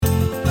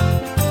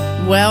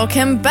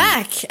Welcome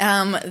back.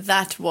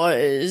 That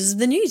was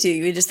the news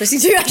you were just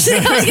listening to. Actually,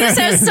 I was going to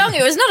say a song.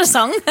 It was not a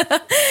song.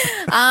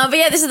 But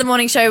yeah, this is the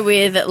morning show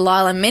with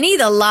Lyle and Minnie,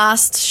 the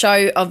last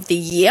show of the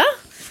year.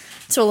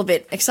 It's all a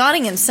bit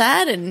exciting and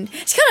sad, and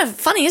it's kind of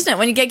funny, isn't it?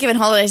 When you get given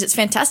holidays, it's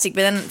fantastic,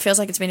 but then it feels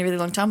like it's been a really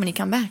long time when you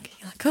come back.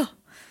 You're like, oh,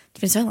 it's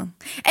been so long.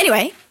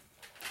 Anyway.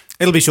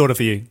 It'll be shorter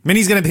for you.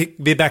 Minnie's going to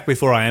be back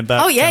before I am,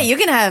 but... Oh, yeah, you're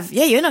not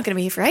going to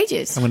be here for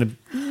ages. I'm going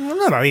to...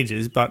 Not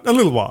ages, but a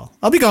little while.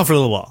 I'll be gone for a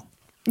little while.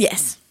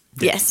 Yes.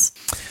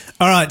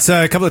 All right,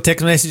 so a couple of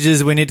text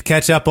messages we need to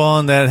catch up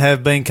on that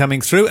have been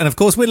coming through. And, of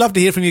course, we'd love to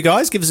hear from you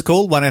guys. Give us a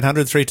call,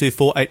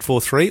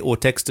 1-800-324-843, or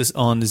text us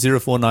on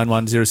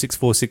 0491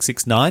 064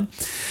 669.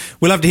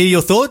 We'd love to hear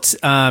your thoughts.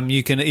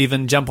 You can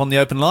even jump on the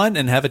open line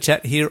and have a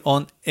chat here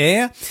on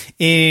air.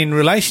 In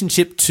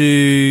relationship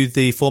to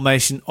the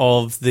formation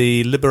of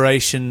the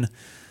Liberation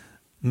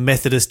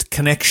Methodist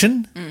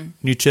Connection,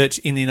 new church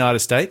in the United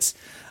States,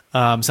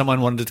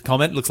 someone wanted to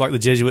comment. Looks like the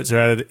Jesuits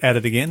are at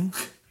it again.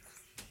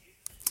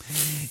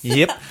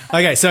 Yep.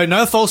 Okay, so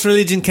no false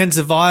religion can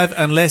survive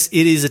unless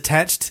it is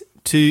attached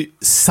to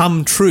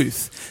some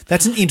truth.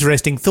 That's an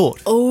interesting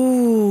thought.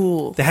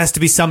 Oh. There has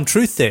to be some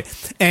truth there.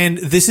 And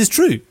this is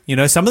true. You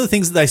know, some of the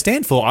things that they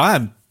stand for, I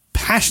am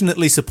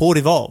passionately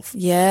supportive of.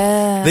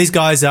 Yeah. These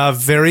guys are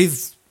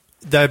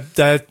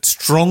they're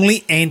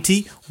strongly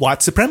anti-white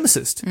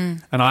supremacist.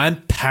 And I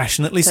am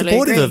passionately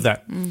supportive of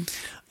that.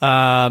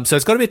 So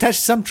it's got to be attached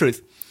to some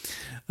truth.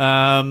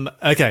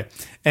 Okay.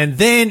 And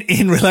then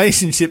in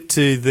relationship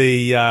to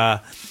the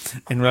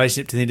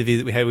interview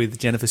that we had with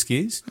Jennifer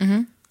Skews,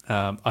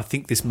 I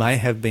think this may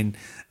have been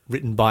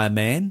written by a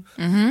man.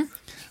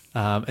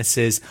 It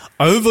says,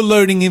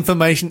 overloading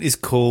information is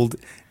called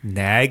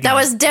nagging. That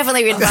was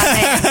definitely written by a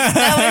man.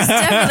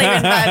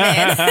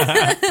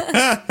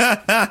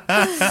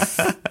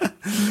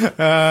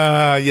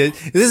 Yeah.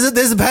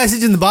 There's a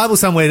passage in the Bible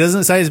somewhere.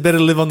 Doesn't it say it's better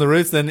to live on the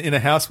roof than in a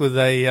house with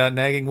a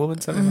nagging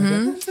woman? Something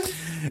like that.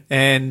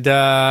 And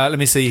let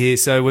me see here.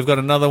 So we've got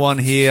another one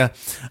here.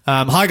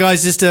 Hi,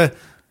 guys.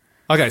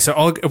 Okay,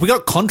 so we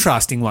got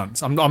contrasting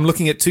ones. I'm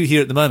looking at two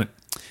here at the moment.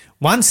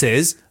 One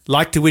says,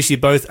 like to wish you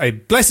both a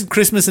blessed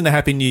Christmas and a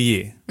Happy New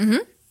Year.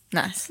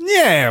 Nice.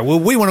 Yeah, well,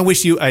 we want to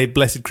wish you a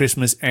blessed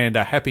Christmas and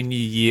a Happy New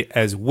Year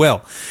as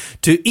well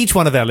to each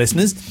one of our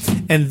listeners.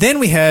 And then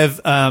we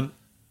have kind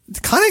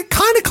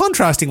of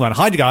contrasting one.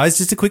 Hi, guys.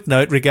 Just a quick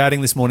note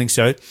regarding this morning's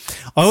show.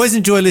 I always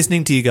enjoy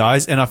listening to you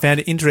guys, and I found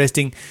it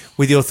interesting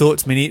with your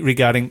thoughts, Minnie,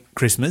 regarding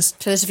Christmas.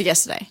 So this is for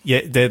yesterday.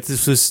 Yeah,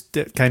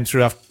 that came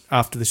through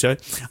after the show.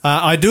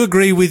 I do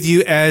agree with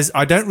you, as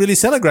I don't really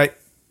celebrate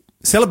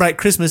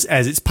Christmas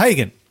as it's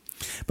pagan.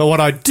 But what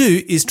I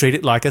do is treat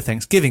it like a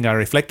Thanksgiving. I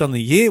reflect on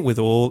the year with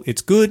all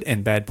its good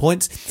and bad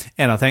points,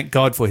 and I thank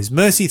God for his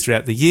mercy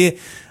throughout the year.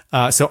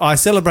 So I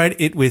celebrate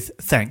it with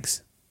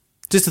thanks.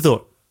 Just a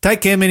thought.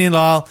 Take care, Minnie and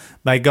Lyle.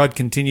 May God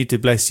continue to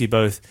bless you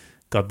both.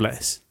 God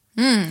bless.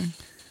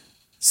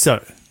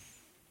 So,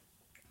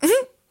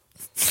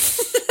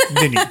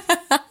 Minnie,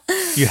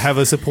 you have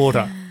a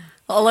supporter.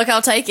 Oh, look,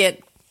 I'll take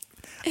it.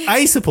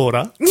 A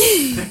supporter.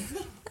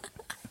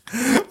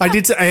 I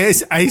did say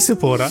a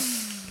supporter.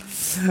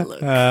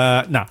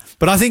 No,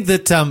 but I think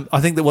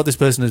that what this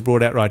person has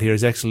brought out right here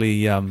is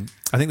actually, I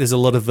think there's a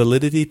lot of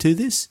validity to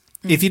this.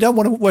 If you don't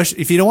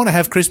want to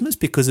have Christmas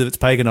because of its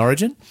pagan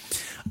origin,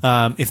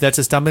 if that's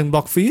a stumbling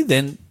block for you,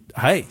 then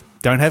hey,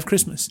 don't have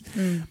Christmas.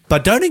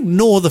 But don't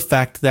ignore the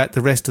fact that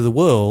the rest of the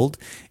world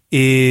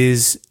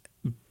is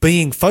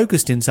being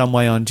focused in some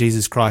way on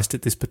Jesus Christ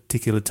at this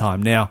particular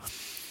time now,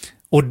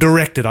 or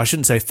directed. I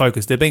shouldn't say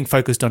focused. They're being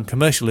focused on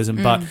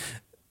commercialism, but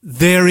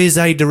there is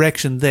a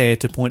direction there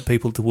to point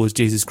people towards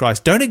Jesus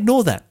Christ. Don't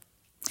ignore that.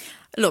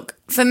 Look,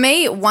 for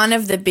me, one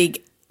of the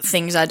big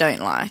things I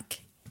don't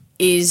like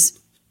is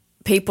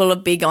people are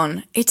big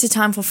on, it's a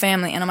time for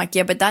family. And I'm like,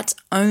 yeah, but that's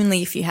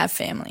only if you have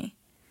family.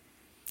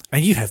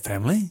 And you have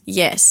family.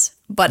 Yes,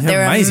 but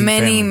there are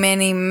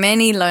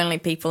many lonely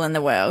people in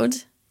the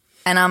world.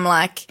 And I'm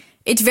like,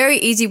 it's very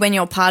easy when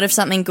you're part of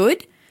something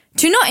good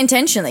to not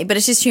intentionally, but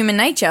it's just human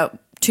nature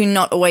to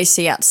not always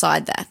see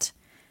outside that.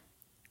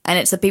 And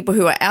it's the people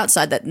who are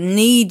outside that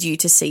need you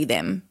to see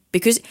them.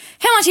 Because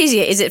how much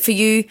easier is it for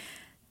you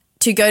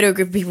to go to a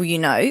group of people you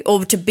know,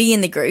 or to be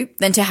in the group,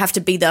 than to have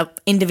to be the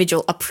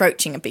individual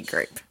approaching a big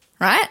group,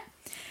 right?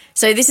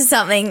 So this is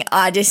something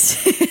I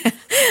just I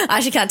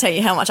actually can't tell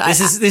you how much this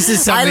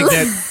is something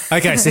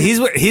okay, so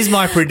here's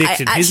my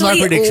prediction. I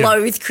actually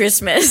loathe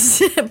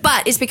Christmas,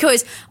 but it's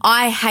because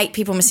I hate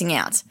people missing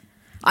out.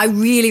 I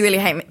really, really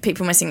hate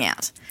people missing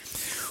out.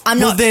 I'm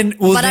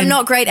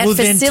not great at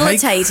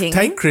facilitating.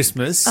 Take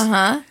Christmas.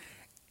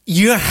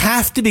 You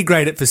have to be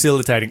great at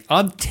facilitating.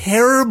 I'm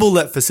terrible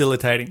at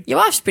facilitating. Your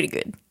wife's pretty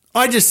good.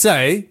 I just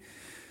say,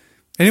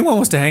 anyone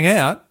wants to hang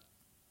out,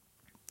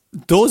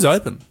 doors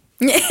open.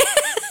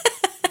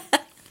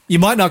 You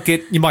might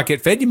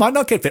get fed. You might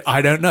not get fed.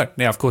 I don't know.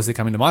 Now, of course, they're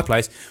coming to my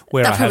place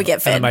where I have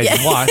an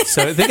amazing wife,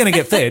 so they're going to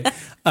get fed.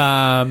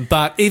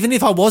 But even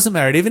if I wasn't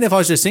married, even if I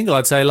was just single,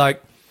 I'd say,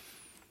 like,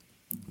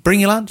 bring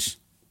your lunch.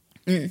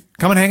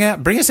 Come and hang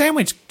out. Bring a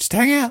sandwich. Just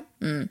hang out.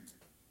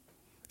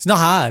 It's not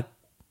hard.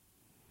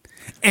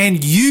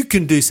 And you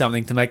can do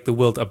something to make the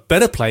world a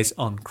better place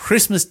on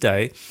Christmas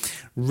Day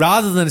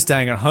rather than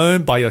staying at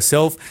home by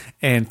yourself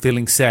and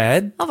feeling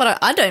sad. Oh, but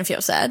I don't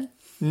feel sad.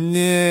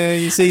 Yeah,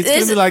 you see, it's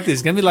going to be like this.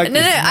 It's going to be like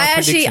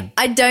this. No,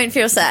 I don't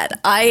feel sad.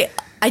 I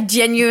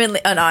genuinely,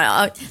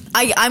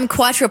 I'm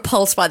quite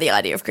repulsed by the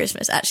idea of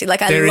Christmas. Actually, like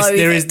there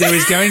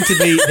is going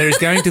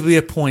to be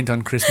a point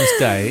on Christmas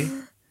Day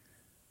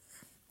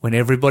when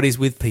everybody's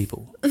with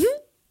people,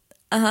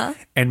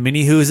 and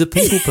Minnie, who is a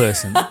people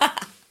person,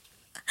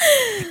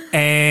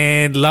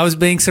 and loves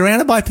being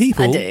surrounded by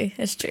people. I do.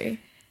 It's true.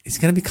 It's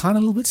going to be kind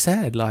of a little bit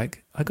sad.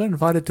 Like, I got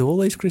invited to all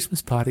these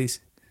Christmas parties,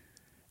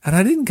 and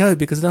I didn't go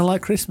because I don't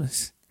like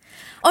Christmas.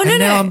 Oh, and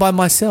now I'm by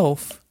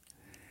myself.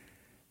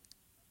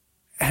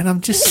 And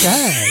I'm just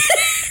sad.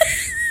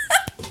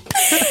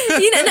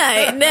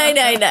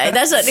 No.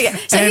 That's not the.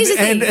 So here's the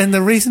thing. And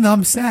the reason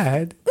I'm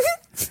sad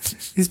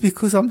is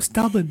because I'm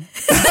stubborn.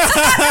 Okay,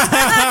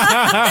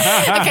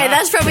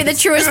 that's probably the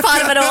truest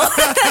part of it all.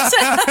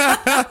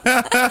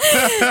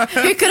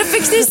 Who could have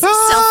fixed this?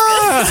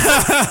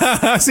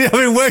 See, I've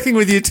been working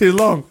with you too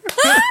long.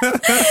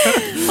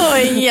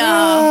 Oh,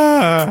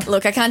 yeah.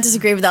 Look, I can't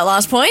disagree with that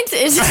last point.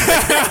 There's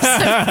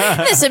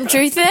some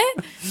truth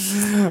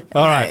there.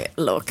 All right.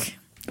 No, look.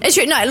 It's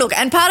true. No, look,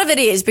 and part of it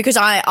is because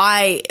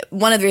I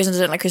one of the reasons I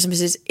don't like Christmas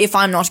is if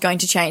I'm not going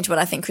to change what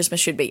I think Christmas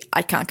should be,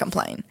 I can't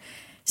complain.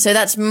 So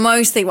that's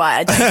mostly why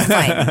I don't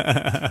complain.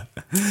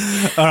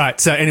 All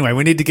right. So anyway,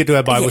 we need to get to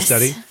our Bible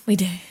study. We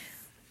do.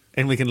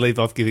 And we can leave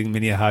off giving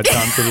Minnie a hard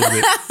time for a little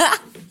bit.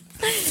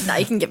 No,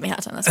 you can give me a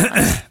hard time. That's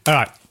fine. All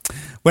right.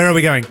 Where are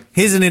we going?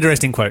 Here's an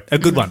interesting quote, a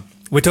good one.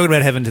 We're talking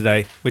about heaven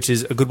today, which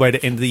is a good way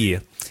to end the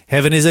year.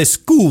 Heaven is a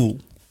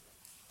school.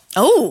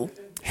 Oh.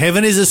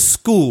 Heaven is a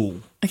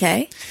school.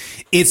 Okay.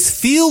 Its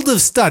field of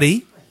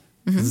study,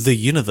 the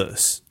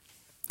universe.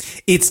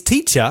 Its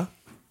teacher,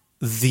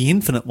 the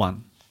infinite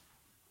one.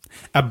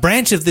 A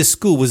branch of this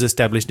school was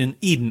established in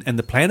Eden and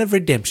the plan of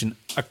redemption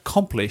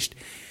accomplished.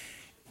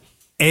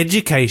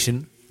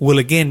 Education will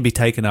again be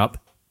taken up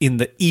in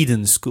the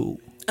Eden school.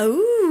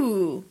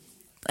 Ooh.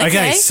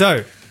 Okay,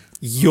 so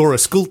you're a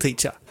school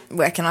teacher.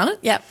 Working on it,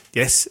 yep.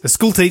 Yes, a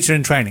school teacher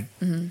in training.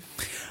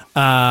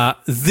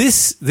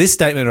 This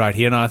statement right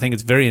here, and I think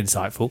it's very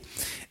insightful,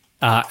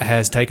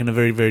 has taken a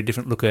very, very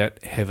different look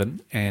at heaven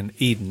and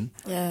Eden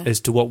as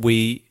to what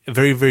a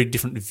very, very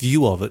different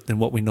view of it than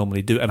what we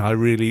normally do. And I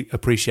really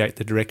appreciate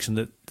the direction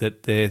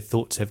that their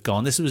thoughts have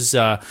gone. This was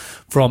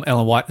from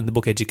Ellen White in the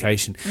book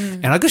Education.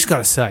 And I just got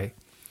to say,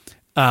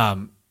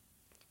 the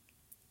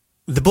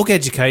book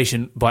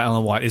Education by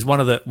Ellen White is one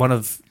of the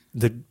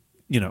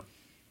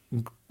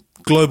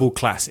global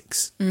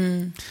classics.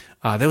 There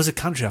was a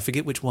country, I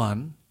forget which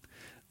one,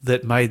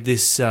 that made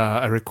this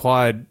a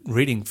required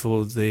reading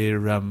for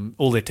their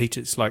all their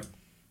teachers, like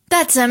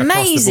that's amazing,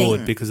 across the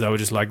board, because they were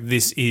just like,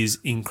 this is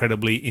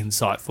incredibly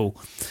insightful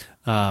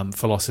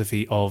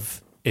philosophy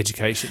of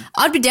education.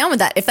 I'd be down with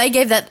that if they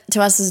gave that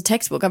to us as a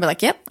textbook. I'd be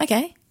like, yep,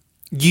 okay.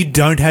 You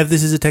don't have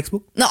this as a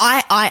textbook? No,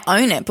 I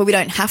own it, but we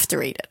don't have to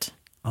read it.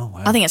 Oh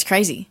wow! I think it's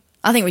crazy.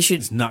 I think we should.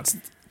 It's nuts.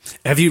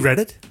 Have you read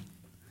it?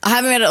 I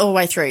haven't read it all the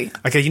way through.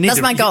 Okay, you need. That's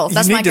my goal.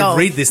 That's my goal. You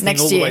need to read this thing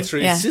all the way through.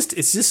 Yeah.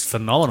 It's just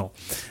phenomenal.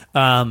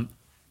 But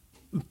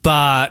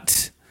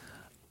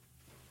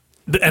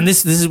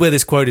this is where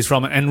this quote is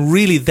from, and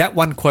really that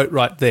one quote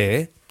right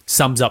there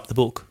sums up the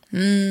book.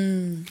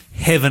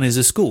 Heaven is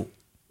a school.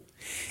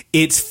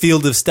 Its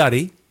field of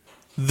study,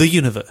 the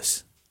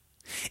universe.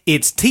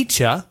 Its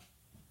teacher,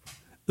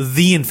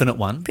 the infinite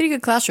one. Pretty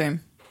good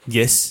classroom.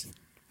 Yes.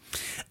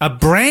 A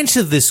branch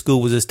of this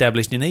school was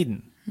established in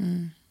Eden.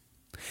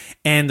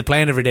 And the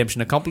plan of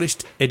redemption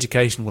accomplished,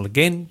 education will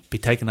again be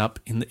taken up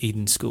in the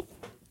Eden school.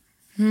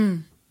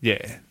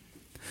 Yeah.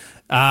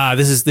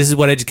 This is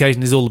what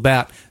education is all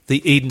about,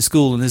 the Eden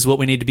school, and this is what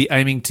we need to be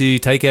aiming to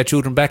take our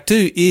children back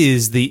to,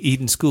 is the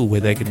Eden school where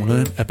they can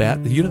learn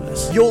about the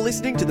universe. You're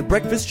listening to the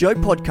Breakfast Show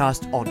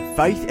podcast on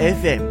Faith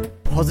FM.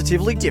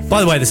 Positively different.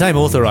 By the way, the same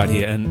author right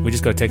here, and we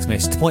just got a text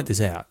message to point this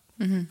out.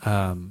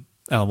 Ellen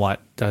White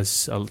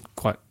does a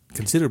quite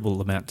considerable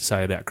amount to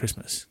say about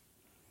Christmas.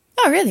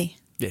 Oh, really?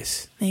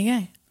 Yes. There you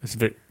go. It's a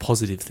very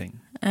positive thing.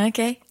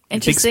 Okay.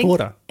 Interesting. Big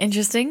supporter.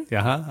 Interesting.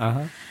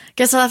 Uh-huh.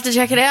 Guess I'll have to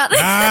check it out.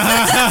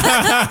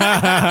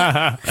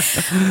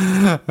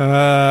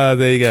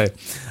 There you go.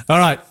 All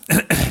right.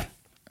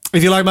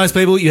 If you're like most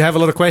people, you have a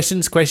lot of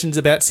questions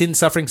about sin,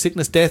 suffering,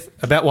 sickness, death,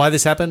 about why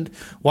this happened,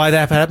 why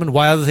that happened,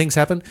 why other things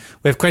happened.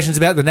 We have questions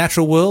about the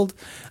natural world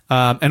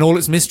and all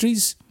its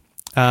mysteries.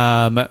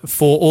 For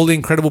all the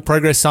incredible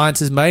progress science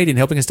has made in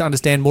helping us to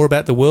understand more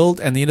about the world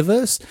and the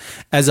universe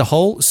as a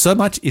whole, so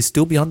much is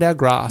still beyond our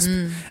grasp.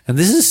 And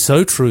this is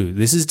so true.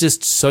 This is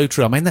just so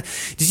true. I mean,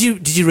 did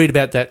you read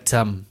about that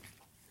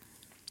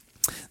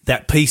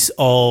that piece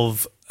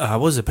of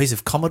what was it, a piece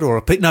of comet or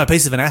a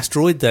piece of an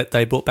asteroid that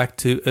they brought back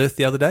to Earth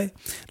the other day,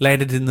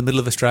 landed in the middle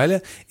of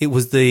Australia? It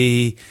was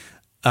the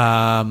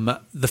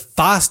the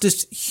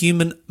fastest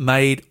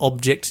human-made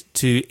object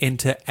to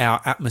enter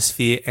our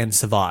atmosphere and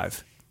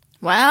survive.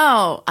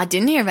 Wow, I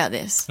didn't hear about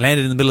this.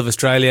 Landed in the middle of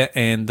Australia,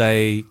 and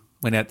they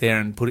went out there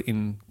and put it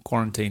in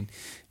quarantine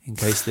in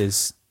case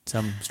there's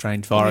some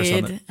strange virus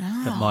on it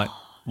that might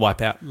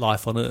wipe out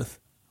life on Earth.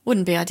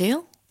 Wouldn't be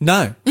ideal.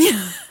 No.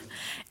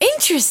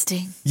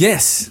 Interesting.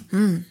 Yes.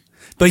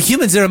 But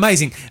humans are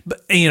amazing.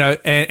 But, you know,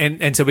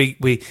 and so so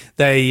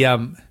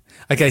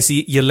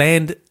you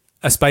land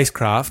a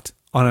spacecraft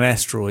on an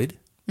asteroid,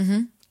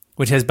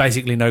 which has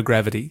basically no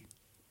gravity,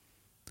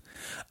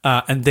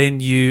 and then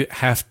you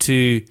have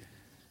to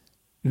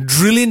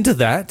drill into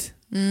that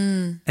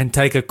and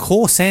take a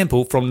core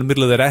sample from the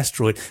middle of that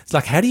asteroid. It's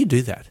like, how do you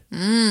do that?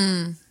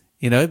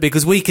 You know,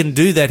 because we can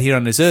do that here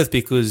on this Earth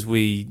because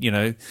we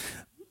get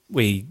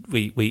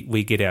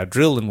our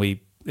drill and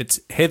it's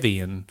heavy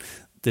and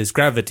there's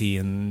gravity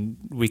and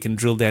we can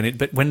drill down it.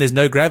 But when there's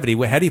no gravity,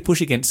 how do you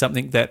push against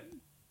something that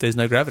there's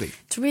no gravity?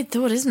 It's a weird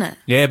thought, isn't it?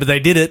 Yeah, but they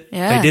did it.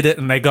 Yeah. They did it,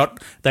 and they got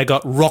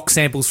rock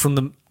samples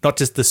from not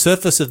just the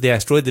surface of the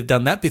asteroid. They've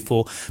done that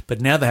before,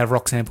 but now they have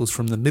rock samples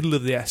from the middle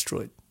of the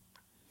asteroid.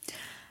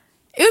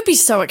 It would be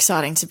so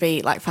exciting to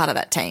be like part of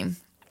that team.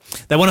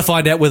 They want to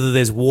find out whether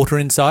there's water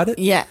inside it.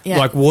 Yeah.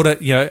 Like water,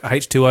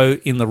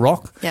 H2O in the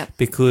rock. Yeah.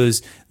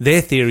 Because their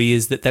theory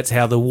is that that's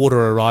how the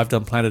water arrived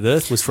on planet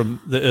Earth, was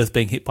from the Earth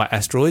being hit by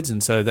asteroids,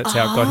 and so that's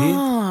how it got here.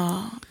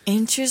 Oh,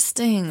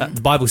 interesting.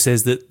 The Bible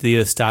says that the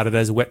Earth started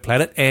as a wet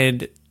planet,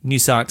 and new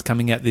science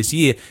coming out this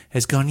year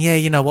has gone, yeah,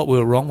 you know what, we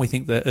were wrong. We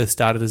think the Earth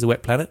started as a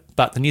wet planet.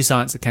 But the new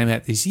science that came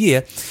out this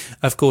year,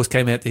 of course,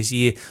 came out this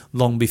year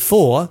long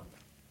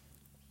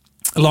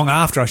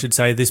after, I should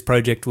say, this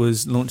project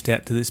was launched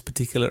out to this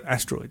particular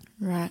asteroid.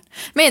 Right.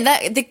 Man,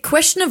 the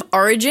question of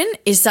origin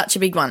is such a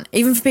big one.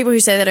 Even for people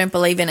who say they don't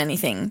believe in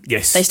anything,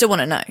 yes, they still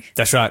want to know.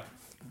 That's right.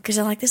 Because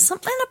they're like, there's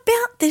something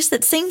about this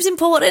that seems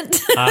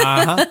important.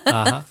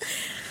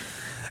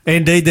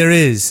 Indeed there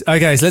is.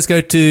 Okay, so let's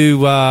go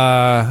to...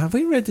 have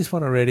we read this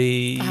one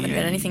already? I haven't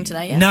read anything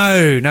today yet.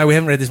 No, we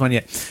haven't read this one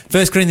yet.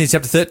 1 Corinthians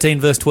chapter 13,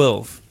 verse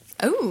 12.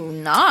 Oh,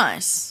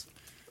 nice.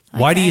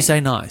 Why do you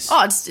say nice?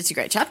 Oh, it's a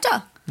great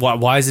chapter.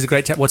 Why is it a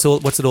great chapter? What's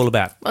it all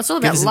about? Well, it's all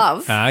about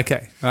love.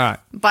 Okay, all right.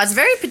 But it's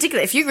very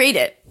particular. If you read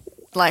it,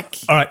 like...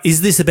 All right,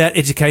 is this about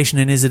education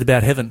and is it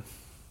about heaven?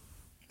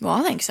 Well,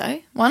 I think so.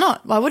 Why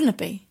not? Why wouldn't it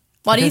be?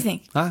 What do you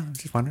think? I'm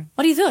just wondering.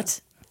 What are your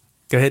thoughts?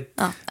 Go ahead.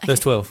 Oh, okay. Verse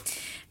 12.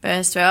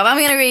 Verse 12. I'm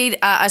going to read...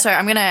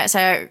 I'm going to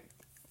say a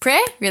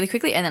prayer really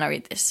quickly and then I'll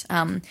read this.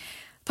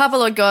 Papa,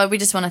 Lord God, we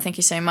just want to thank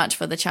you so much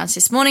for the chance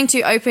this morning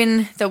to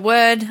open the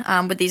word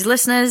with these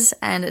listeners.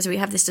 And as we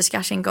have this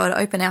discussion, God,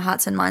 open our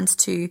hearts and minds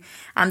to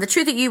the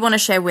truth that you want to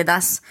share with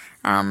us,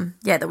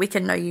 that we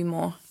can know you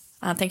more.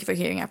 Thank you for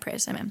hearing our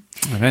prayers. Amen.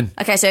 Amen.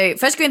 Okay, so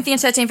 1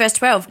 Corinthians 13, verse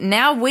 12.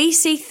 Now we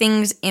see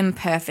things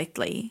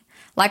imperfectly,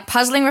 like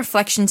puzzling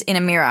reflections in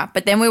a mirror,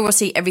 but then we will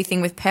see everything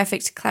with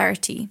perfect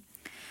clarity.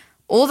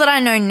 All that I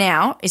know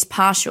now is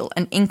partial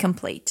and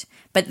incomplete.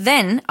 But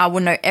then I will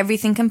know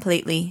everything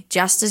completely,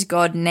 just as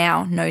God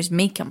now knows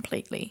me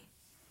completely.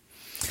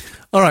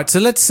 All right, so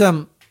let's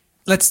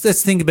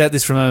think about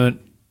this for a moment.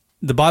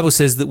 The Bible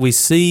says that we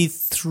see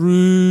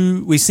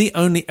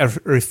only a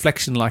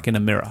reflection like in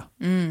a mirror.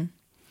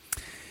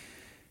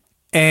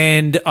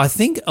 And I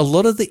think a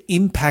lot of the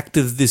impact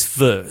of this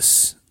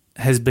verse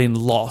has been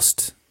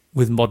lost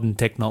with modern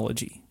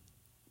technology.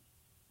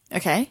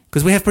 Okay.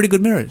 Because we have pretty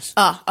good mirrors.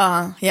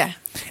 Yeah.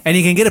 And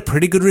you can get a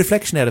pretty good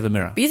reflection out of a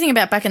mirror. But you think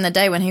about back in the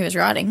day when he was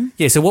writing.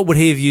 Yeah, so what would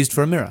he have used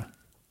for a mirror?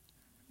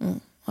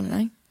 I don't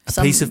know.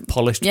 A piece of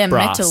polished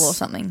brass. Metal or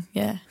something,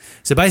 yeah.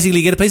 So basically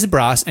you get a piece of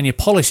brass and you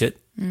polish it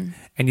and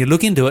you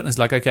look into it and it's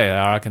like, okay,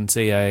 I can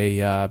see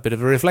a bit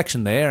of a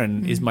reflection there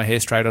and is my hair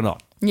straight or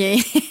not?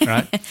 Yeah.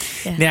 Right?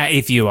 Yeah. Now,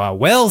 if you are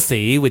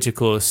wealthy, which of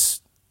course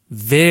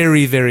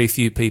very, very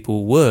few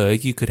people were,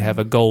 you could have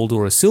a gold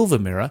or a silver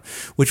mirror,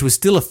 which was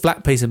still a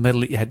flat piece of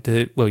metal that you had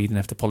to, well, you didn't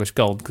have to polish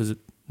gold because it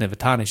never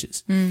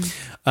tarnishes.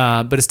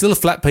 But it's still a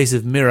flat piece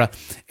of mirror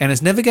and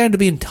it's never going to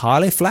be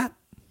entirely flat.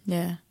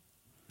 Yeah.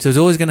 So it's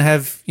always going to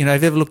have,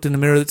 have you ever looked in a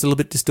mirror that's a little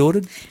bit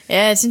distorted?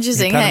 Yeah, it's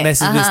interesting. It kind of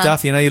messes with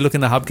stuff. You look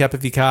in the hubcap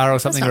of your car or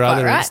something or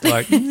other, right. and it's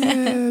like,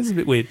 it's a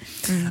bit weird.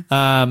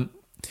 And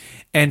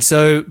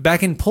so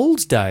back in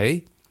Paul's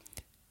day,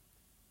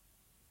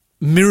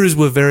 mirrors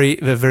were a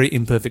very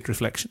imperfect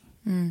reflection.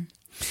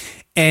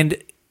 And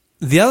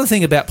the other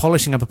thing about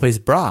polishing up a piece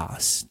of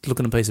brass,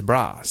 looking at a piece of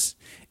brass,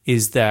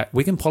 is that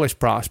we can polish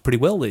brass pretty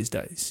well these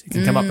days. It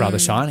can come up rather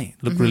shiny,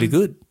 look really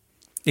good.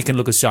 It can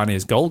look as shiny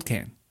as gold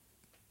can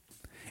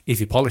if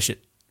you polish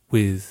it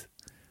with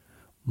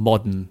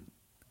modern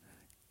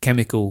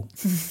chemical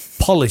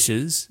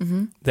polishers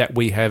that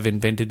we have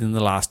invented in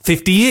the last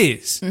 50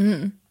 years.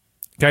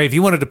 Okay, if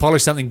you wanted to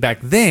polish something back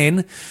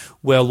then,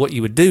 well, what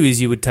you would do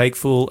is you would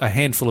take a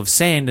handful of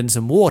sand and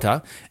some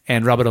water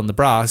and rub it on the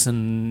brass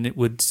and it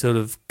would sort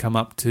of come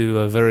up to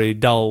a very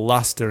dull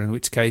luster, in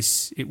which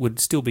case it would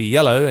still be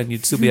yellow and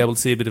you'd still be able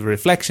to see a bit of a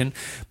reflection.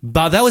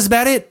 But that was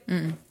about it.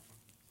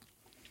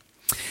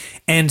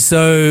 And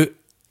so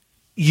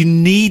you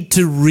need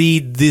to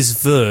read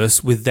this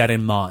verse with that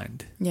in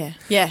mind. Yeah.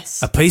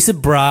 Yes. A piece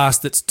of brass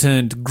that's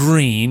turned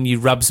green, you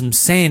rub some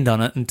sand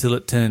on it until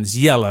it turns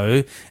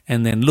yellow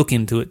and then look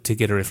into it to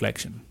get a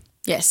reflection.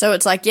 Yeah, so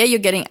it's like, you're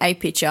getting a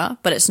picture,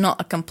 but it's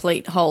not a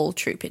complete, whole,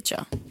 true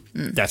picture.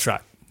 That's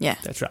right. Yeah.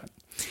 That's right.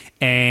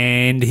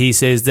 And he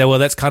says, well,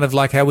 that's kind of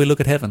like how we look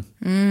at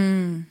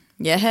heaven.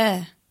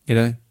 Yeah. You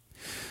know?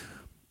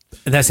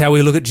 And that's how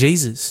we look at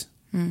Jesus.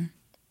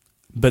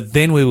 But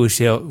then we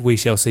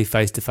shall see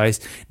face to face.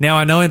 Now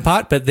I know in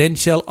part, but then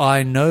shall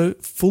I know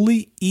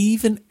fully,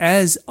 even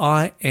as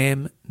I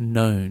am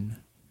known.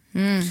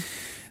 This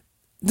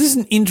is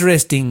an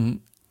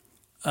interesting.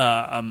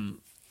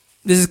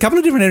 There's a couple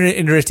of different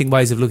interesting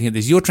ways of looking at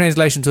this. Your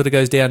translation sort of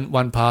goes down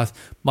one path,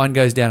 mine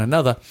goes down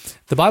another.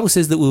 The Bible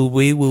says that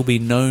we will be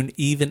known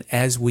even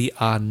as we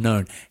are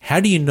known.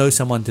 How do you know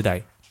someone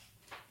today?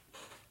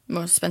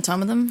 Well, spend time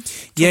with them.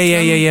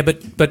 Yeah.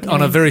 But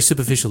on a very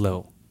superficial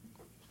level.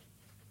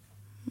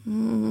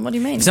 What do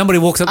you mean? If somebody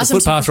walks up the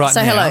footpath right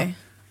now. Say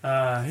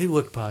hello. Who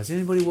walked past? Did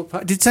anybody walk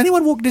past? Did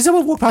someone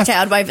walk past? Okay,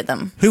 I'd wave at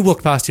them. Who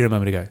walked past here a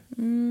moment ago?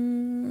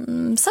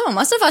 Someone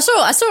must have. I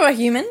saw a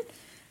human.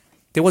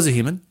 There was a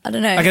human. I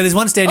don't know. Okay, there's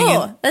one standing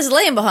in. There's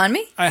Liam behind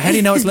me. How do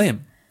you know it's Liam?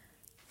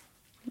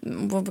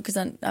 Well, because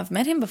I've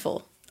met him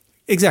before.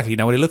 Exactly, you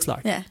know what he looks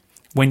like. Yeah.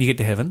 When you get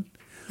to heaven,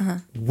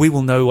 we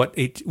will know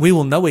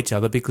each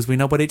other because we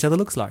know what each other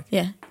looks like.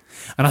 Yeah.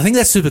 And I think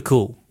that's super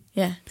cool.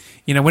 Yeah.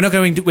 You know, we're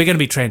going to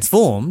be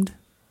transformed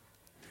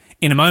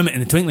in a moment, in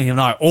the twinkling of an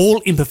eye.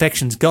 All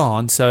imperfections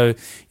gone. So,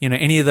 you know,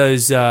 any of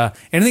those,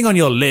 anything on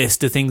your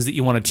list of things that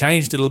you want to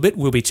change a little bit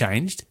will be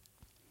changed.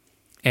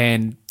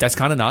 And that's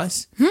kind of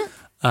nice.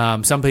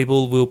 Some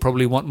people will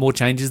probably want more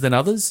changes than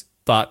others,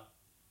 but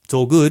it's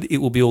all good. It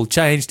will be all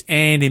changed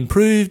and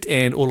improved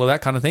and all of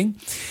that kind of thing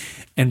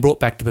and brought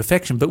back to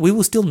perfection. But we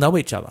will still know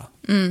each other.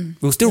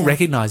 We'll still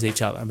recognise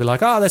each other and be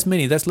like, oh, that's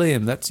Minnie, that's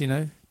Liam, that's, you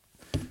know,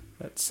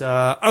 that's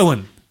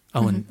Owen.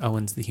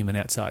 Owen's the human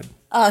outside.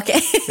 Oh,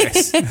 okay.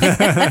 Yes.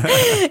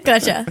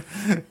 Gotcha.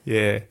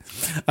 Yeah.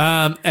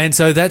 And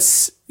so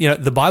that's, you know,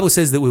 the Bible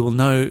says that we will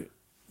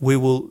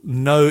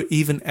know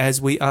even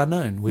as we are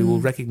known. We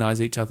will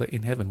recognise each other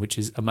in heaven, which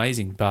is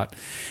amazing. But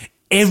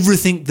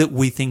everything that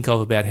we think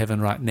of about heaven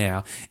right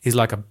now is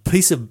like a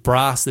piece of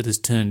brass that has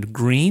turned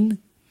green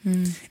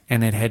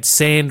and it had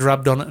sand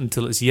rubbed on it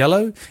until it's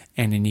yellow,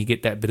 and then you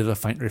get that bit of a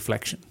faint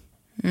reflection.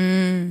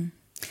 And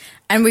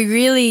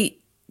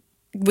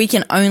we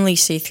can only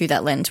see through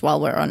that lens while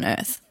we're on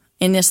earth.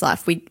 In this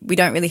life, we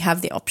don't really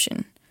have the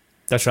option.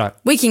 That's right.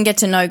 We can get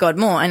to know God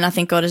more, and I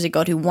think God is a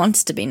God who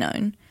wants to be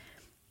known,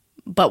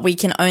 but we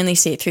can only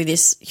see it through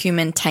this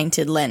human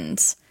tainted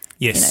lens.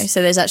 Yes. You know,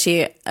 so there's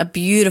actually a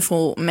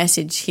beautiful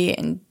message here,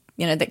 and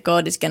you know that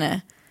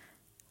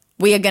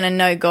we are going to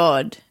know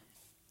God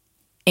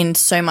in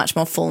so much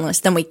more fullness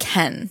than we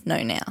can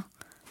know now.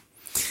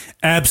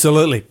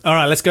 Absolutely. All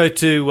right, let's go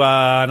to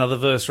another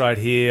verse right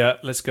here.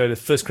 Let's go to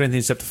 1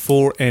 Corinthians chapter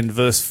 4 and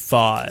verse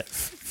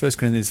 5. 1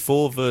 Corinthians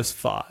 4, verse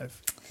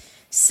 5.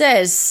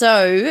 Says,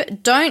 so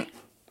don't...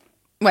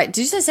 Wait,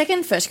 did you say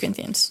second? 1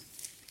 Corinthians.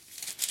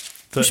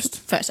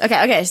 First.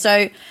 Okay.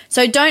 So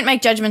don't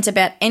make judgments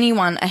about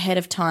anyone ahead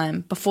of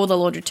time before the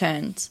Lord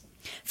returns.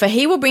 For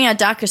he will bring our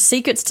darkest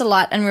secrets to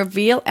light and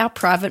reveal our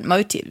private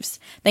motives.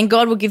 Then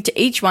God will give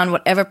to each one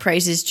whatever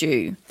praise is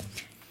due.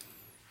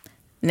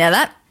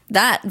 Now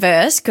that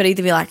verse could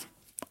either be like,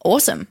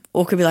 awesome,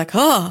 or could be like,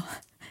 oh,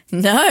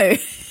 no.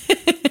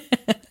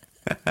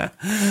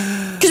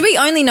 Because we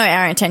only know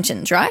our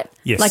intentions, right?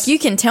 Yes. Like you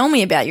can tell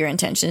me about your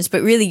intentions,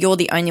 but really you're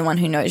the only one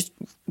who knows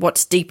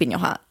what's deep in your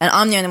heart. And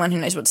I'm the only one who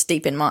knows what's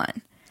deep in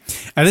mine.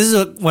 And this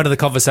is one of the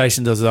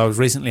conversations that I was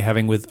recently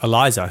having with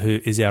Eliza, who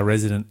is our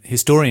resident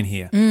historian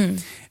here,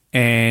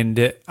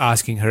 and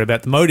asking her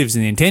about the motives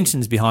and the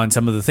intentions behind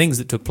some of the things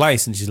that took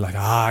place. And she's like,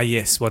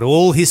 yes, what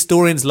all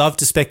historians love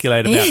to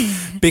speculate about,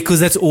 because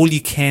that's all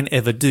you can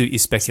ever do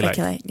is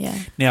speculate. Yeah.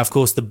 Now, of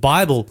course, the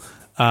Bible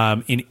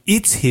in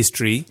its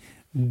history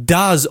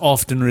does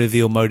often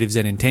reveal motives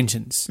and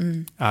intentions.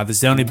 This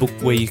is the only book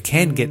where you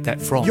can get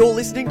that from. You're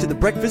listening to the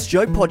Breakfast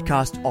Show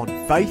podcast on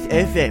Faith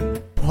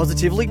FM.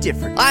 Positively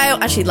different. I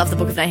actually love the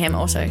Book of Nahum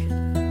also.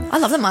 I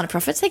love the Minor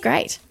Prophets. They're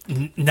great.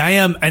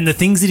 Nahum and the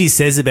things that he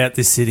says about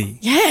this city.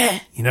 Yeah.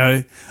 You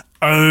know,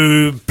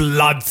 oh,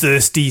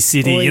 bloodthirsty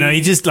city. Boy. You know, he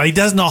just he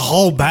does not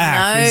hold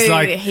back. No, he's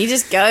like, he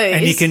just goes.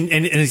 And you can,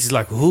 and it's just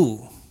like,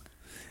 ooh,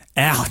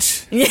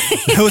 ouch.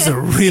 That was a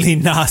really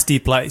nasty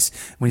place.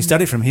 When you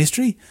study from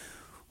history,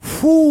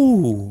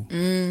 whoo,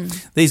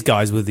 these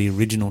guys were the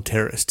original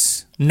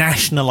terrorists,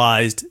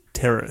 nationalised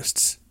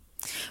terrorists.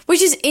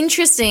 Which is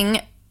interesting,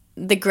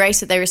 the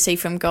grace that they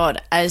receive from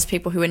God as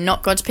people who are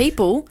not God's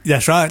people.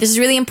 That's right. This is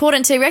really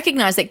important to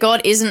recognise that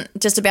God isn't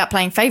just about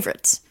playing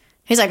favourites.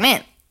 He's like,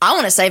 man, I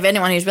want to save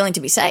anyone who's willing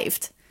to be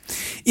saved.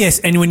 Yes,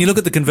 and when you look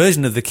at the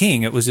conversion of the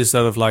king, it was just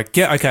sort of like,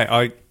 yeah, okay,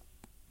 I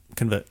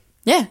convert.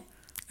 Yeah.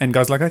 And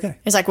God's like, okay.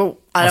 He's like, well,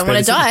 I don't want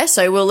to die,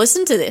 so we'll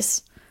listen to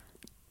this.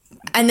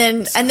 And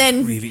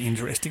then really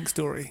interesting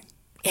story.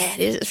 Yeah, it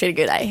is. It's pretty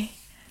good, eh?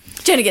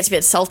 Jonah gets a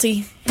bit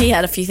salty. He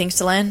had a few things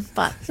to learn,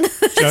 but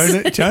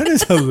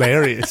Jonah's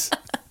hilarious.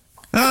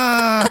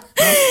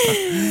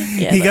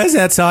 He goes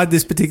outside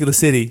this particular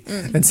city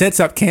and sets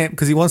up camp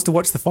because he wants to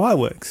watch the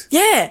fireworks.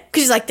 Yeah,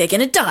 because he's like, they're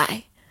going to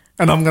die.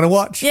 And I'm going to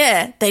watch.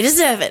 Yeah, they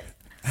deserve it.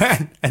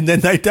 And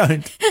then they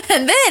don't.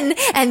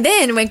 And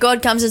then when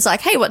God comes and is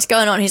like, hey, what's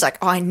going on? He's like,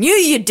 I knew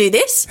you'd do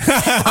this.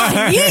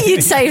 I knew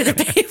you'd save the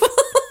people.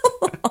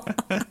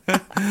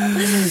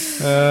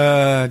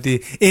 Dear.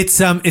 It's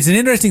an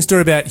interesting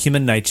story about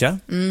human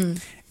nature.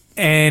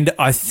 And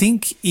I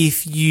think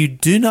if you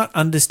do not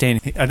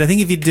understand,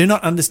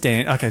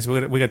 okay,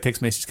 so we got a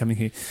text message coming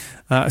here.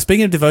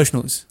 Speaking of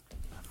devotionals,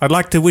 I'd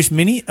like to wish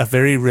Minnie a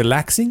very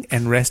relaxing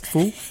and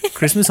restful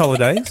Christmas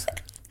holidays.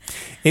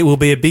 It will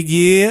be a big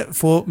year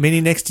for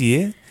Minnie next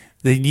year.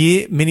 The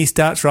year Minnie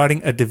starts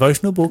writing a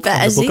devotional book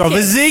on the book of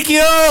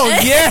Ezekiel.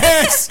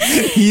 Yes!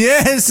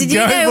 Yes, Did you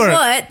know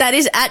what? That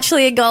is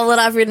actually a goal that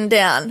I've written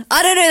down.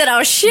 I don't know that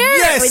I'll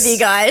share it with you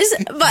guys,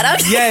 but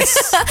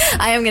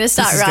I am going to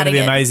start writing it. This is going to be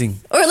amazing.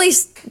 Or at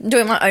least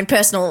doing my own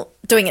personal,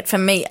 doing it for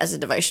me as a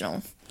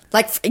devotional,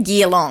 like a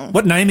year long.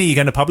 What name are you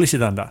going to publish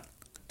it under?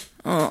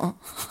 Oh,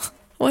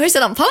 well, who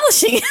said I'm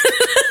publishing it?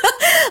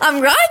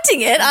 I'm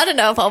writing it. I don't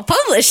know if I'll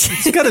publish.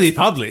 It's got to be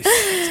published.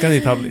 It's going to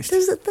be published.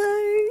 Is it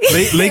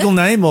though? Legal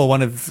name or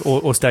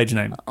or stage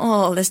name?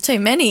 Oh, there's too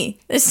many.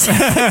 But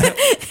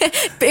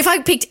if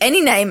I picked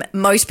any name,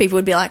 most people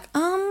would be like,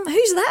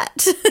 who's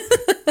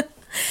that?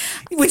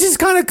 Which is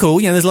kind of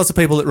cool. You know, there's lots of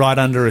people that write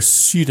under a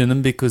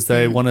pseudonym because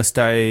they want to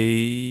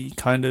stay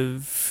kind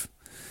of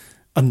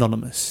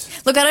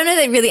anonymous. Look, I don't know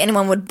that really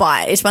anyone would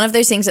buy it. It's one of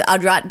those things that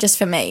I'd write just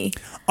for me.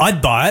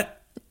 I'd buy it.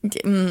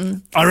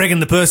 I reckon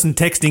the person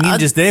texting in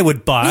just there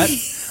would buy it.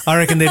 I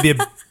reckon there'd be a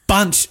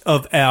bunch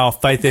of our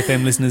Faith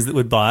FM listeners that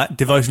would buy it.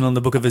 Devotional on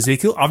the book of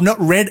Ezekiel. I've not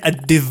read a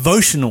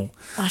devotional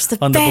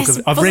on the book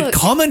of. I've read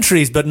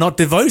commentaries, but not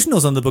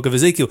devotionals on the book of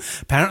Ezekiel.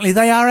 Apparently,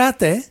 they are out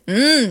there.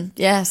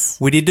 Yes,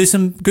 we did do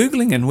some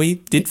Googling and we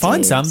did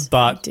find some,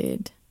 but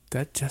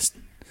that just.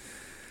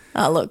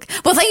 Oh, look.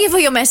 Well, thank you for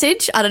your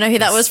message. I don't know who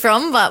that was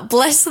from, but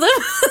bless them.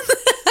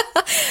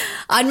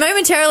 I'd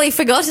momentarily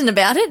forgotten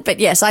about it,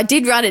 but yes, I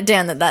did write it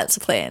down that that's a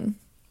plan.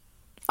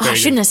 I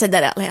shouldn't have said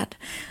that out loud.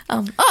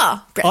 On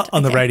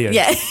the radio.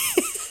 Yeah.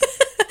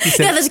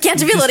 Now there's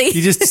accountability.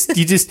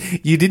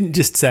 You didn't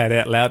just say it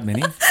out loud,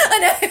 Minnie. I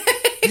know.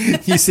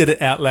 You said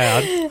it out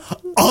loud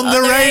on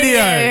the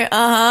radio.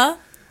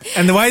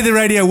 And the way the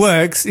radio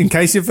works, in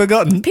case you've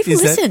forgotten, people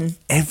listen. That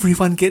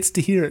everyone gets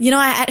to hear it. You know,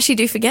 I actually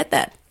do forget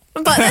that.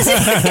 But that's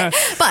it.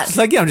 But it's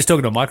like, I'm just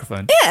talking to a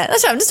microphone. Yeah,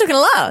 that's right. I'm just talking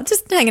aloud,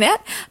 just hanging out.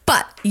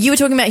 But you were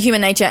talking about human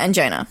nature and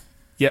Jonah.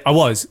 Yeah, I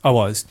was.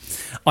 I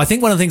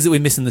think one of the things that we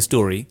miss in the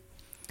story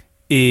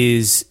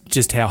is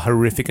just how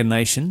horrific a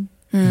nation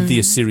the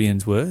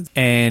Assyrians were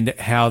and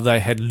how they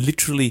had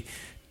literally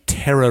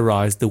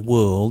terrorized the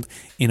world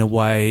in a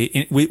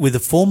way, with a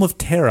form of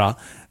terror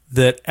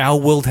that our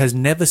world has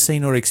never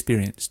seen or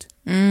experienced.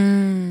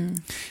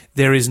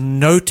 There is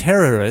no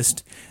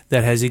terrorist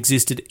that has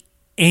existed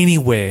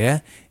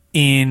anywhere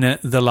in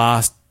the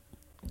last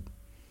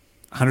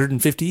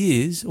 150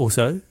 years or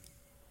so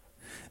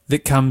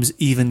that comes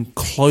even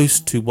close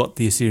to what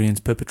the Assyrians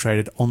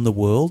perpetrated on the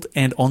world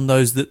and on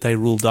those that they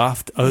ruled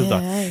over.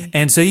 Yeah.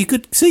 And so you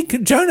could see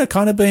Jonah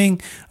kind of being,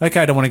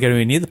 okay, I don't want to go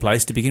anywhere near the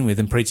place to begin with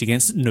and preach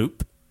against it.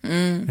 Nope.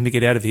 And to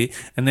get out of here.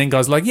 And then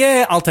God's like,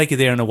 yeah, I'll take you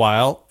there in a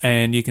while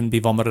and you can be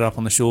vomited up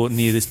on the shore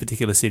near this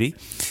particular city.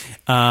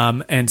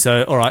 And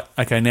so, all right,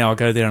 okay, now I'll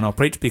go there and I'll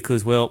preach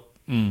because, well,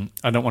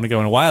 I don't want to go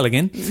in a whale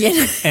again,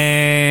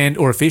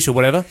 or a fish or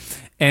whatever,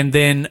 and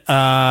then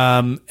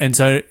and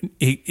so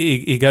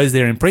he goes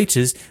there and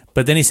preaches,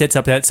 but then he sets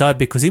up outside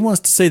because he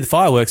wants to see the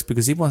fireworks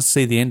because he wants to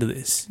see the end of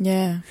this.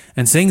 Yeah,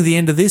 and seeing the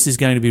end of this is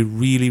going to be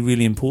really,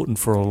 really important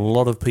for a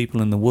lot of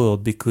people in the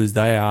world because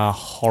they are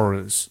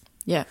horrors.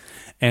 Yeah,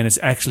 and it's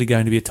actually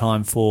going to be a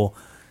time for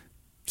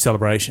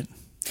celebration,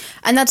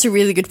 and that's a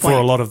really good point for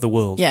a lot of the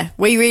world. Yeah,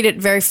 we read it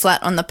very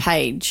flat on the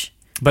page,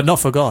 but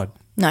not for God.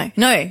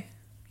 No.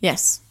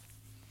 Yes.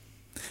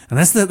 And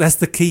that's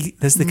the key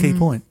key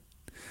point.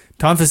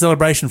 Time for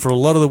celebration for a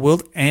lot of the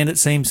world, and it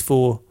seems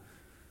for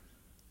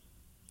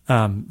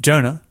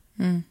Jonah,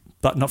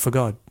 but not for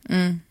God.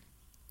 As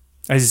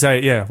you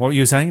say, yeah, what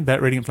you were saying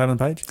about reading it flat on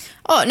the page?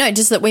 Oh, no,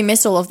 just that we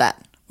miss all of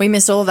that. We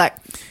miss all of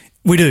that.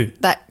 We do.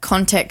 That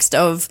context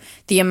of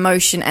the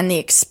emotion and the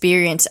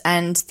experience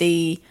and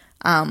the,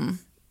 not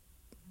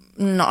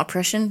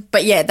oppression,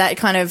 but yeah, that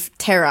kind of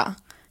terror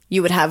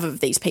you would have of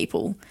these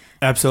people.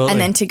 Absolutely. And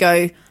then to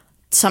go,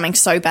 something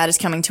so bad is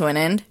coming to an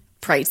end,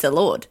 praise the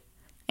Lord.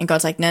 And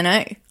God's like,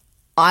 no,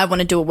 I want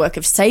to do a work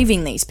of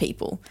saving these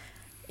people.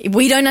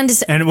 We don't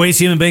understand. And we as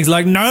human beings are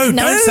like, no,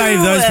 don't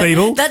save those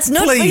people. That's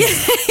not...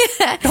 Please.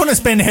 Don't want to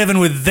spend heaven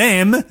with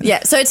them.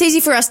 Yeah, so it's easy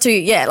for us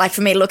to, like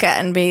for me to look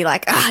at and be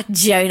like,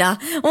 Jonah,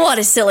 what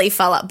a silly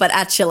fella. But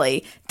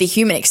actually, the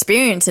human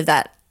experience of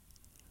that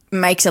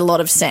makes a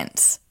lot of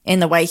sense in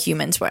the way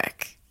humans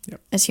work.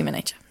 Yep. It's human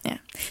nature. Yeah.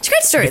 It's a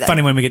great story, It's though.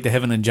 funny when we get to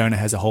heaven and Jonah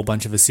has a whole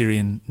bunch of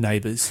Assyrian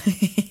neighbours.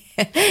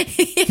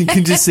 You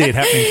can just see it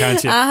happening,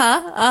 can't you?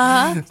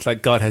 It's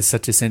like God has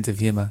such a sense of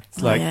humour.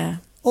 It's like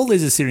all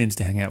these Assyrians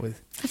to hang out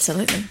with.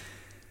 Absolutely.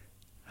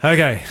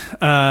 Okay.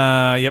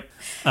 Yep.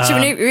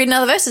 Should we read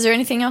another verse? Is there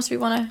anything else you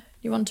want to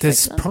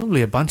There's focus on?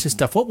 probably a bunch of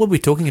stuff. What were we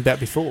talking about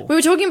before? We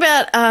were talking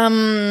about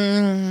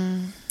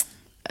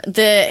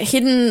the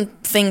hidden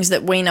things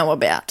that we know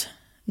about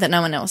that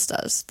no one else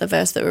does. The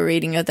verse that we're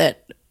reading of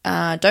that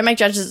don't make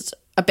judges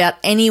about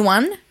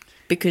anyone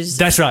because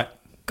That's right.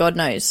 God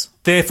knows.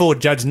 Therefore,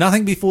 judge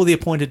nothing before the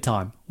appointed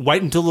time.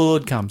 Wait until the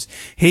Lord comes.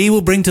 He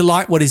will bring to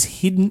light what is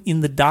hidden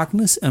in the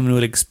darkness and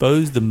will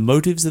expose the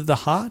motives of the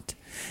heart.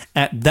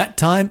 At that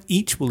time,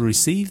 each will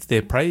receive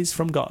their praise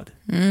from God.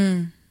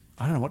 I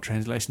don't know what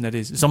translation that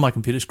is. It's on my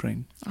computer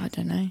screen. I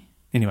don't know.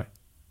 Anyway.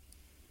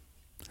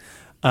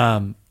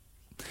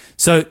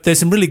 So there's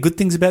some really good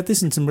things about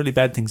this and some really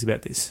bad things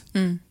about this.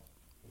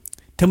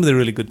 Tell me the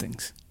really good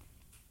things.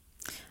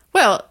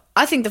 Well,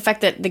 I think the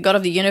fact that the God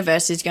of the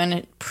universe is going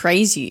to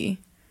praise you,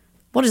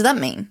 what does that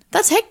mean?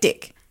 That's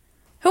hectic.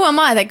 Who am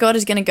I that God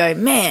is going to go,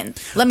 man,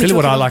 let me Tell you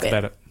what talk a I little like bit."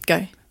 about it.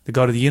 Go. The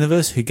God of the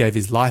universe who gave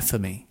his life for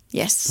me,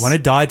 Yes. the one who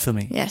died for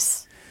me,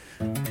 Yes.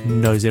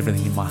 knows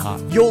everything in my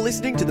heart. You're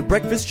listening to the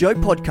Breakfast Show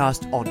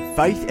podcast on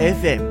Faith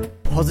FM.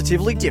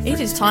 Positively different.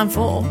 It is time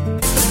for...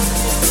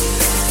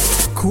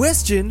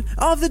 Question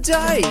of the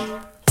day.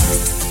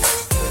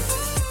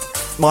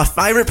 My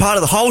favourite part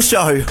of the whole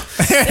show.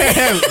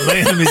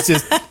 Liam is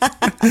just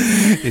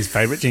his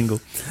favourite jingle.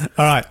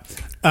 All right.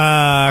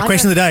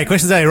 Question of the day.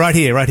 Question of the day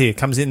right here.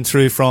 Comes in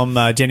through from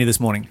Jenny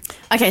this morning.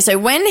 Okay, so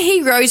when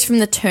he rose from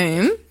the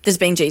tomb, this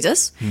being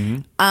Jesus,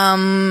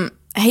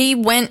 he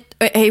went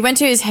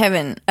to his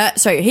heaven.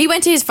 He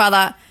went to his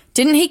Father.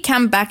 Didn't he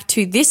come back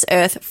to this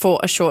earth for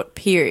a short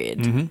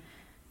period?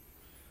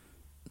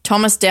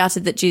 Thomas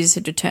doubted that Jesus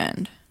had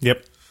returned.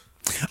 Yep.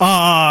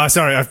 Oh,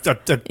 sorry. I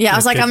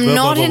was like, I'm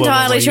not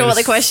entirely sure what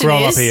the question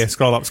Scroll is. up here.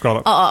 Scroll up.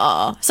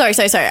 Oh, sorry.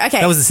 Okay.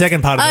 That was the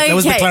second part of it. That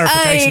was the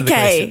clarification of the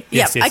question.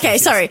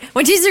 Yes. Sorry.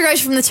 When Jesus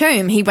rose from the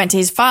tomb, he went to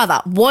his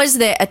Father. Was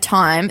there a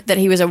time that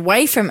he was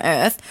away from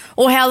earth,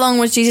 or how long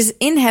was Jesus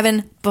in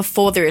heaven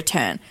before the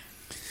return?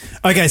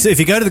 Okay, so if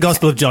you go to the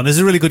Gospel of John, this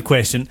is a really good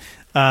question.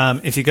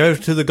 If you go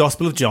to the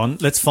Gospel of John,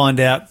 let's find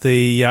out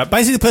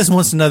basically the person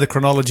wants to know the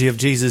chronology of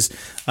Jesus,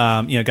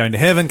 going to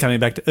heaven, coming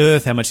back to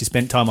earth, how much he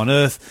spent time on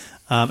earth,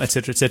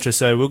 etc., etc.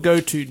 So we'll go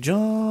to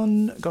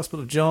John, Gospel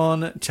of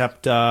John,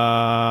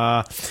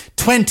 chapter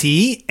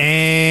 20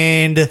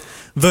 and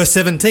verse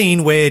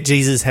 17, where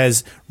Jesus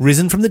has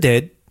risen from the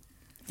dead.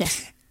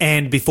 Yes.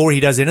 And before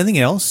he does anything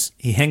else,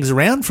 he hangs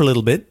around for a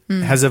little bit,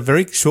 has a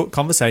very short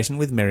conversation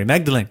with Mary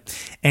Magdalene.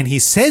 And he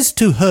says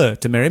to her,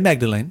 to Mary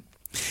Magdalene,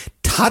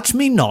 "Touch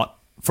me not,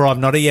 for I've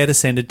not yet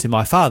ascended to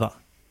my Father.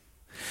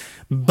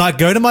 But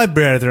go to my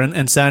brethren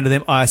and say unto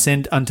them, I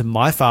ascend unto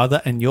my Father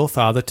and your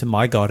Father, to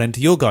my God and to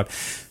your God."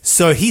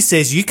 So he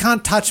says, you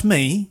can't touch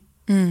me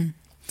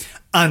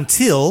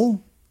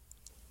until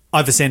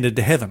I've ascended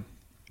to heaven.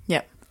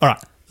 Yep. All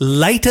right.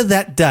 Later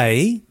that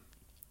day,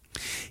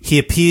 he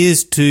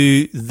appears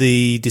to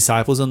the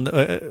disciples on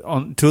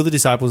two of the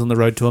disciples on the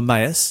road to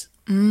Emmaus,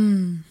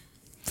 and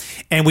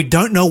we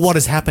don't know what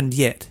has happened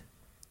yet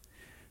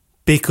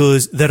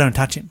because they don't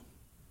touch him.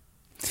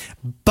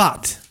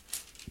 But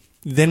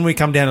then we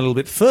come down a little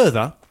bit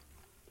further.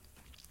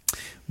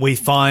 We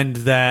find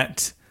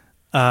that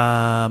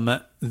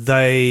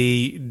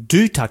they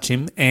do touch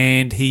him,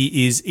 and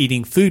he is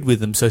eating food with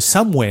them. So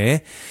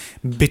somewhere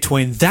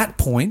between that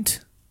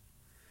point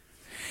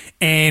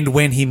and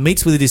when he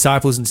meets with the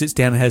disciples and sits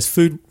down and has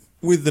food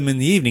with them in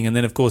the evening, and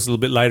then, of course, a little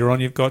bit later on,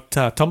 you've got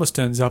Thomas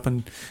turns up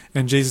and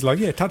Jesus is like,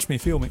 yeah, touch me,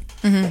 feel me.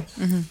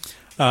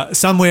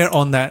 Somewhere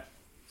on that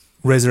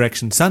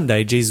Resurrection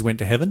Sunday, Jesus went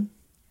to heaven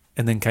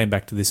and then came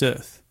back to this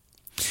earth.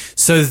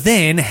 So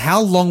then, how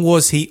long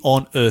was he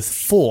on earth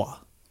for?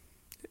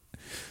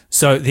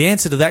 So the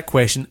answer to that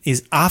question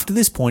is after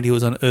this point, he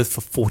was on earth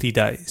for 40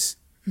 days.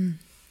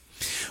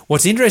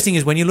 What's interesting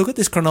is when you look at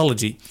this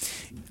chronology,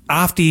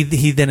 after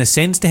he then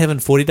ascends to heaven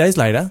 40 days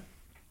later,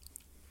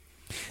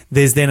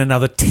 there's then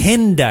another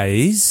 10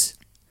 days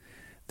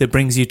that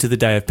brings you to the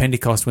day of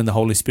Pentecost when the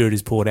Holy Spirit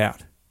is poured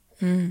out.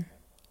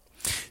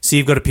 So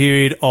you've got a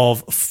period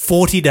of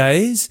 40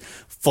 days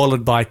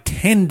followed by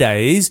 10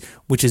 days,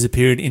 which is a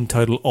period in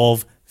total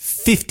of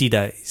 50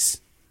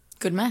 days.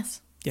 Good maths.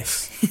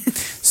 Yes.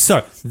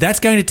 So that's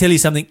going to tell you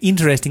something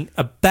interesting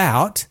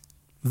about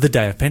the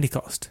day of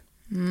Pentecost.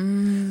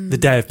 The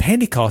day of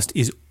Pentecost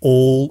is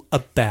all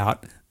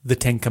about the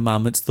Ten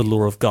Commandments, the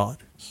law of God.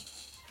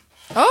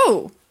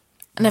 Oh,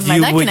 I never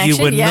made that connection.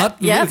 You were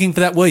not looking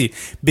for that, were you?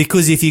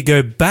 Because if you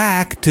go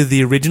back to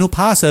the original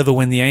Passover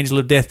when the angel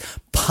of death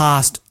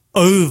passed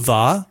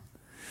over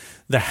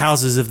the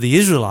houses of the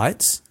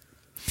Israelites,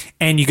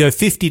 and you go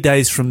 50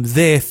 days from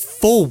there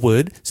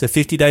forward, so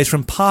 50 days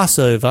from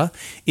Passover,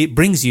 it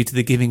brings you to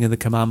the giving of the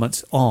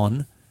commandments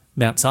on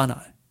Mount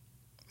Sinai.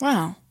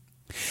 Wow.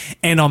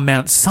 And on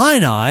Mount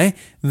Sinai,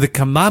 the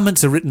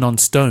commandments are written on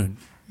stone.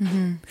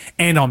 Mm-hmm.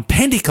 And on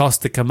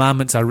Pentecost, the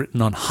commandments are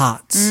written on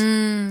hearts.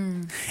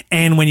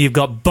 And when you've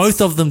got both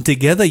of them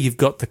together, you've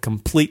got the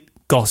complete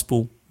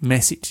gospel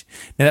message.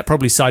 Now, that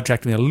probably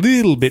sidetracked me a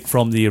little bit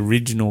from the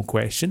original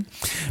question.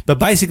 But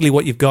basically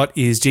what you've got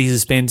is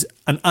Jesus spends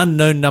an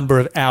unknown number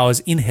of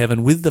hours in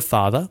heaven with the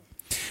Father,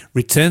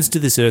 returns to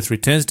this earth,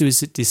 returns to his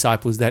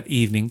disciples that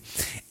evening,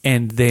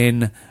 and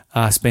then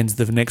spends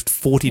the next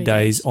 40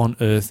 days on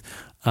earth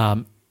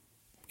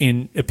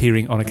in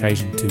appearing on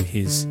occasion to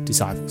his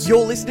disciples.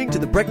 You're listening to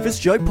the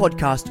Breakfast Show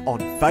podcast on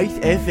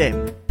Faith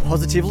FM.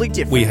 Positively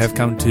different. We have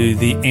come to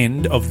the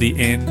end of the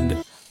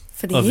end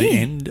For the of year. the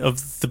end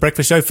of the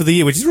Breakfast Show for the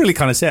year, which is really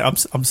kind of sad.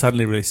 I'm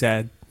suddenly really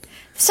sad.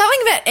 Something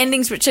about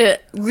endings which are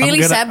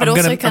really sad, but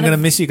also I'm kind going to of...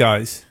 miss you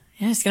guys.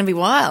 Yeah, it's going to be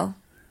wild.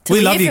 Till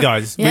We love hear you from-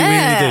 guys. Yeah.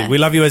 We really do. We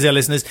love you as our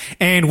listeners.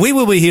 And we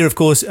will be here, of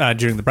course,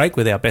 during the break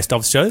with our Best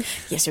Of show.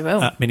 Yes, we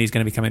will. Minnie's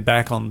going to be coming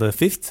back on the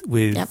 5th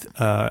with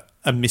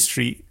a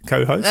mystery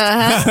co-host.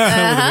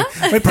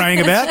 We're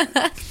praying about.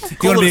 If you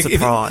Call wanna it a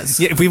surprise.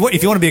 If you want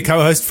to be a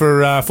co-host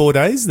for 4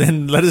 days,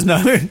 then let us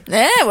know.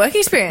 Yeah, work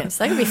experience.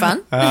 That could be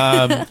fun.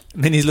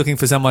 Minnie's looking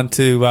for someone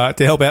to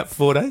help out for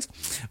 4 days.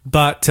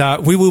 But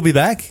we will be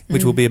back,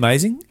 which will be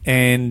amazing.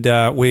 And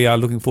we are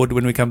looking forward to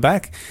when we come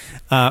back.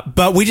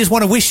 But we just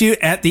want to wish you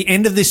at the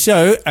end of this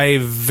show a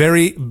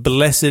very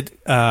blessed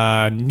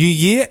New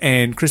Year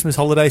and Christmas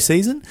holiday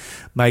season.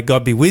 May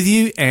God be with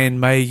you and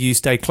may you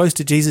stay close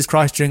to Jesus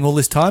Christ during all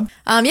this time.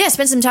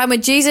 Spend some time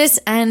with Jesus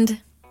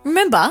and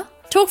remember,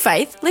 talk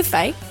faith, live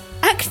faith,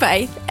 act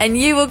faith, and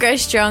you will grow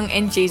strong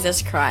in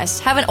Jesus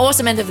Christ. Have an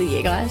awesome end of the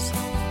year, guys.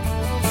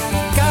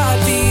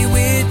 God be